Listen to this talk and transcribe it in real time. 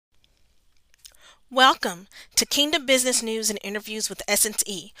Welcome to Kingdom Business News and Interviews with Essence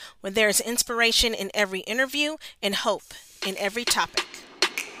E, where there is inspiration in every interview and hope in every topic.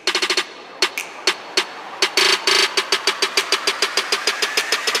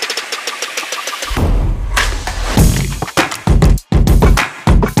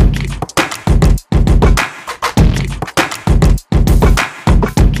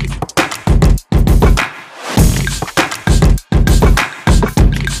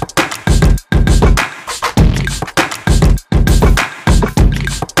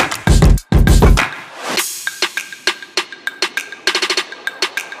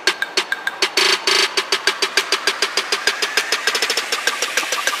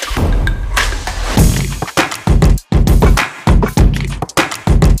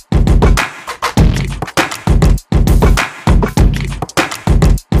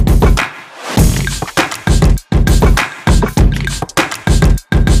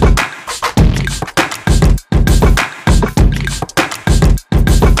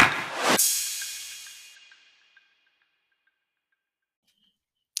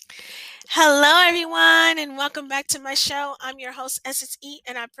 Hello, everyone, and welcome back to my show. I'm your host, SSE,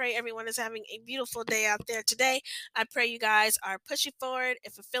 and I pray everyone is having a beautiful day out there today. I pray you guys are pushing forward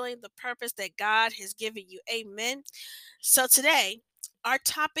and fulfilling the purpose that God has given you. Amen. So, today, our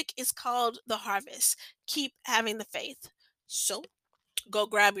topic is called The Harvest. Keep having the faith. So, go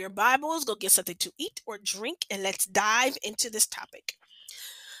grab your Bibles, go get something to eat or drink, and let's dive into this topic.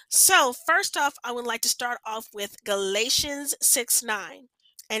 So, first off, I would like to start off with Galatians 6:9,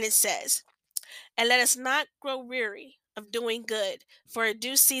 and it says, and let us not grow weary of doing good, for in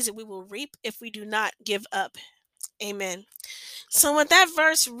due season we will reap if we do not give up. Amen. So, what that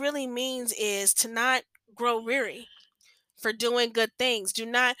verse really means is to not grow weary for doing good things. Do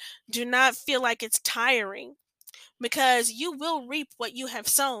not feel like it's tiring because you will reap what you have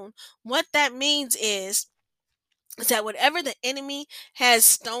sown. What that means is that whatever the enemy has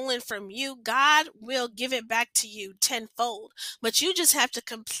stolen from you, God will give it back to you tenfold. But you just have to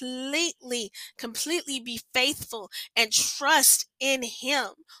completely be faithful and trust in Him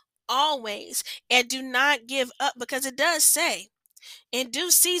always and do not give up because it does say, in due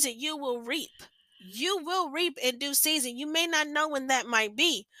season, you will reap. You will reap in due season. You may not know when that might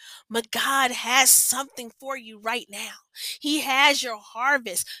be, but God has something for you right now. He has your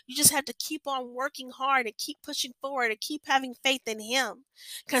harvest. You just have to keep on working hard and keep pushing forward and keep having faith in Him,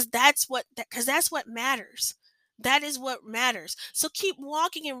 because that's what matters. That is what matters. So keep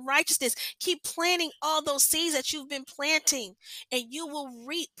walking in righteousness. Keep planting all those seeds that you've been planting, and you will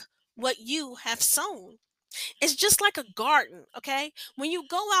reap what you have sown. It's just like a garden, okay? When you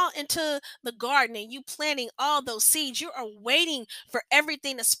go out into the garden and you planting all those seeds, you are waiting for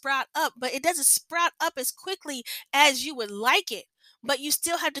everything to sprout up, but it doesn't sprout up as quickly as you would like it. But you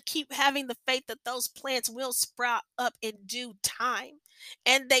still have to keep having the faith that those plants will sprout up in due time.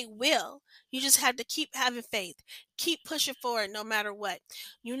 And they will. You just have to keep having faith. Keep pushing forward no matter what.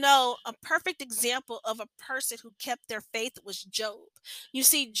 You know, a perfect example of a person who kept their faith was Job. You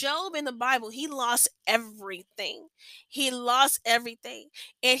see, Job in the Bible, he lost everything. He lost everything.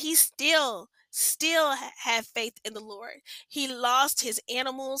 And he still had faith in the Lord. He lost his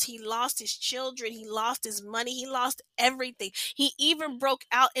animals, he lost his children, he lost his money, he lost everything. He even broke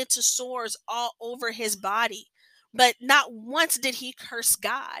out into sores all over his body. But not once did he curse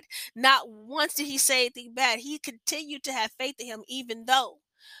God. Not once did he say anything bad. He continued to have faith in him, even though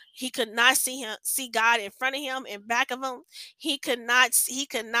he could not see God in front of him and back of him. He could not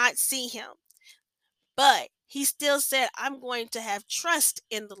see him. But he still said, I'm going to have trust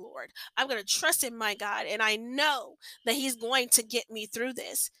in the Lord. I'm going to trust in my God. And I know that He's going to get me through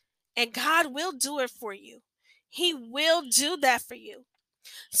this. And God will do it for you. He will do that for you.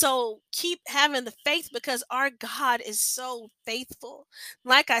 So keep having the faith because our God is so faithful.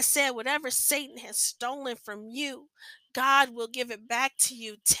 Like I said, whatever Satan has stolen from you, God will give it back to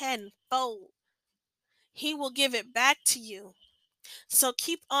you tenfold. He will give it back to you. So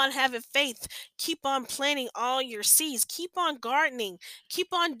keep on having faith. Keep on planting all your seeds. Keep on gardening. Keep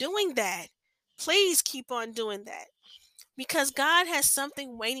on doing that. Please keep on doing that because God has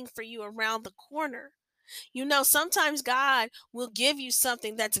something waiting for you around the corner. You know, sometimes God will give you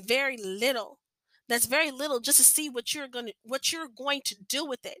something that's very little. That's very little just to see what you're going to do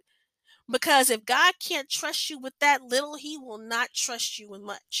with it. Because if God can't trust you with that little, He will not trust you with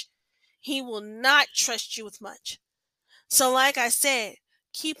much. He will not trust you with much. So, like I said,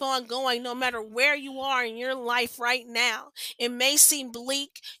 Keep on going no matter where you are in your life right now. It may seem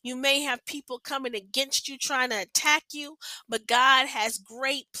bleak. You may have people coming against you trying to attack you, but God has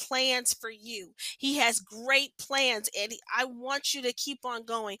great plans for you. He has great plans, and I want you to keep on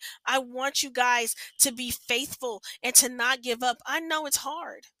going. I want you guys to be faithful and to not give up. I know it's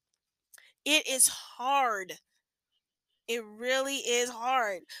hard. It is hard. It really is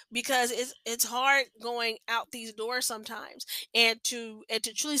hard because it's hard going out these doors sometimes, and to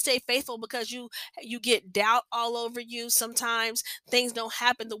truly stay faithful, because you get doubt all over you. Sometimes things don't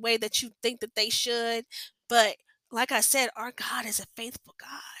happen the way that you think that they should. But like I said, our God is a faithful God.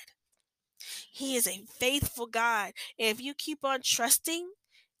 He is a faithful God. And if you keep on trusting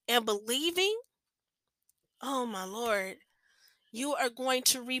and believing, oh my Lord, you are going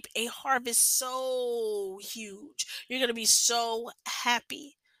to reap a harvest so huge. You're going to be so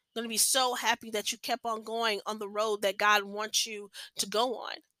happy. Going to be so happy that you kept on going on the road that God wants you to go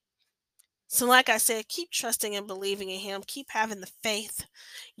on. So, like I said, keep trusting and believing in Him. Keep having the faith.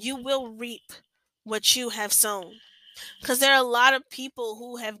 You will reap what you have sown. Because there are a lot of people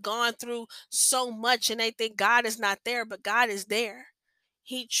who have gone through so much and they think God is not there, but God is there.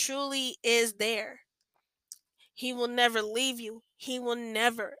 He truly is there. He will never leave you. He will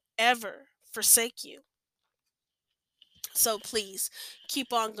never, ever forsake you. So please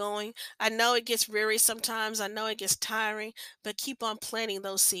keep on going. I know it gets weary sometimes. I know it gets tiring, but keep on planting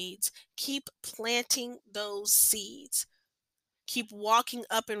those seeds. Keep planting those seeds. Keep walking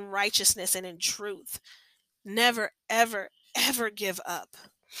up in righteousness and in truth. Never, ever, ever give up.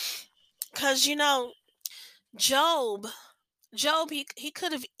 Because, Job, he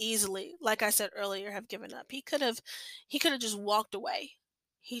could have easily, like I said earlier, have given up. He could have just walked away.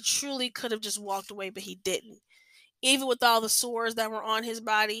 He truly could have just walked away, but he didn't. Even with all the sores that were on his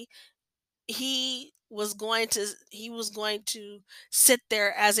body, he was going to sit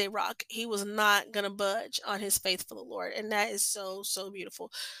there as a rock. He was not going to budge on his faith for the Lord, and that is so so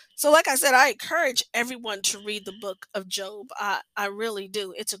beautiful. So like I said, I encourage everyone to read the book of Job. I really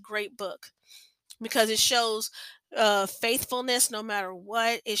do. It's a great book because it shows faithfulness no matter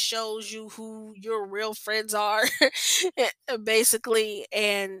what. It shows you who your real friends are, basically,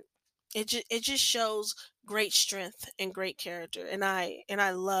 and it just shows great strength and great character. And I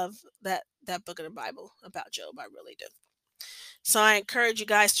love that book of the Bible about Job. I really do. So I encourage you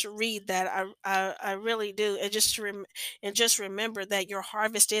guys to read that. I really do, and just remember that your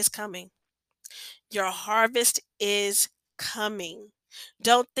harvest is coming. Your harvest is coming.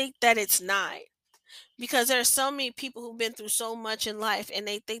 Don't think that it's not, because there are so many people who've been through so much in life and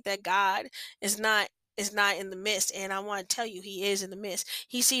they think that God is not in the midst. And I want to tell you, He is in the midst.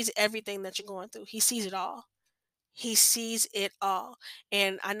 He sees everything that you're going through. He sees it all. He sees it all.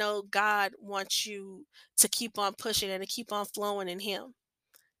 And I know God wants you to keep on pushing and to keep on flowing in Him.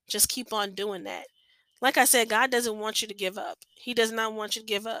 Just keep on doing that. Like I said, God doesn't want you to give up. He does not want you to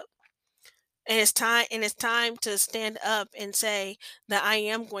give up. And it's time to stand up and say that I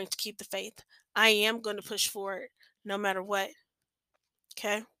am going to keep the faith. I am going to push forward no matter what.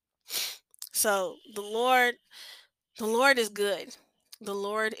 Okay? So the Lord is good. The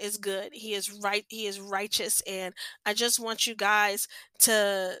Lord is good. He is right. He is righteous, and I just want you guys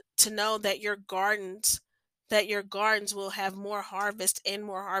to know that your gardens will have more harvest and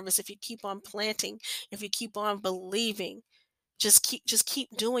more harvest if you keep on planting, if you keep on believing. Just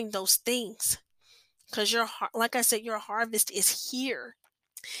keep doing those things, because like I said, your harvest is here.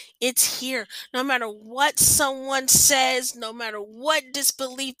 It's here. No matter what someone says, no matter what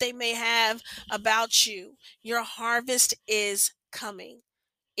disbelief they may have about you, your harvest is coming.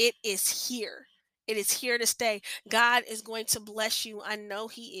 It is here. It is here to stay. God is going to bless you. I know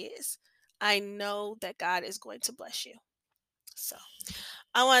He is. I know that God is going to bless you. So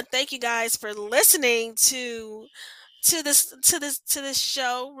I want to thank you guys for listening to this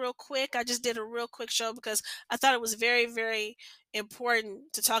show real quick. I just did a real quick show because I thought it was very very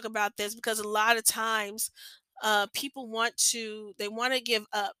important to talk about this, because a lot of times people want to give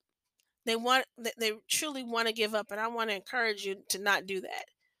up. They truly want to give up, and I want to encourage you to not do that.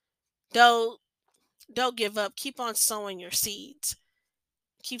 Don't don't give up. Keep on sowing your seeds.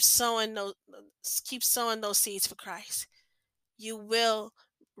 Keep sowing those keep sowing those seeds for Christ. You will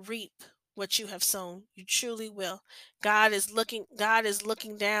reap what you have sown. You truly will. God is looking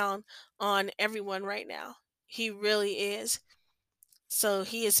down on everyone right now. He really is. So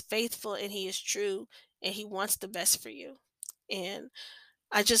He is faithful and He is true, and He wants the best for you. And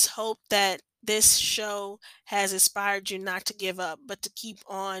I just hope that this show has inspired you not to give up, but to keep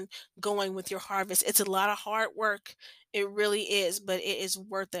on going with your harvest. It's a lot of hard work. It really is, but it is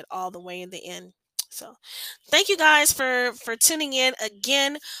worth it all the way in the end. So thank you guys for tuning in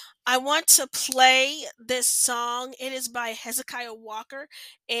again. I want to play this song. It is by Hezekiah Walker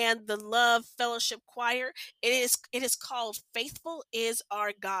and the Love Fellowship Choir. It is called Faithful is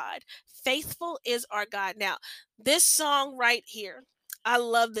Our God. Faithful is Our God. Now, this song right here, I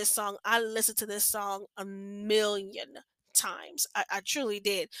love this song. I listened to this song a million times. I truly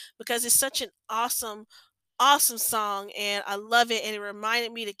did, because it's such an awesome song, and I love it, and it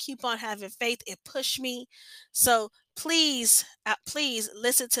reminded me to keep on having faith. It pushed me. So please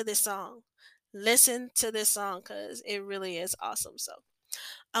listen to this song. Listen to this song cuz it really is awesome. So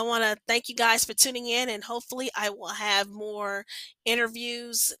I want to thank you guys for tuning in, and hopefully I will have more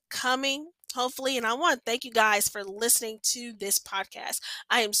interviews coming. Hopefully, and I want to thank you guys for listening to this podcast.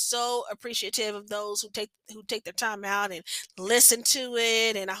 I am so appreciative of those who take their time out and listen to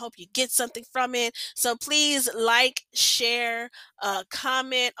it, and I hope you get something from it. So please like, share,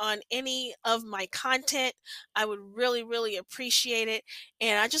 comment on any of my content. I would really appreciate it.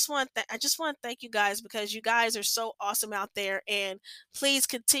 And I just want to thank you guys, because you guys are so awesome out there, and please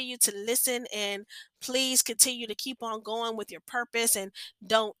continue to listen, and please continue to keep on going with your purpose, and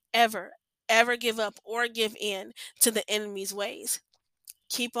don't ever give up or give in to the enemy's ways.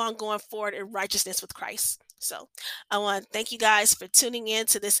 Keep on going forward in righteousness with Christ. So I want to thank you guys for tuning in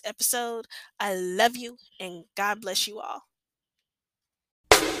to this episode. I love you, and God bless you all.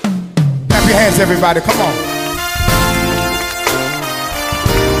 Clap your hands, everybody. Come on.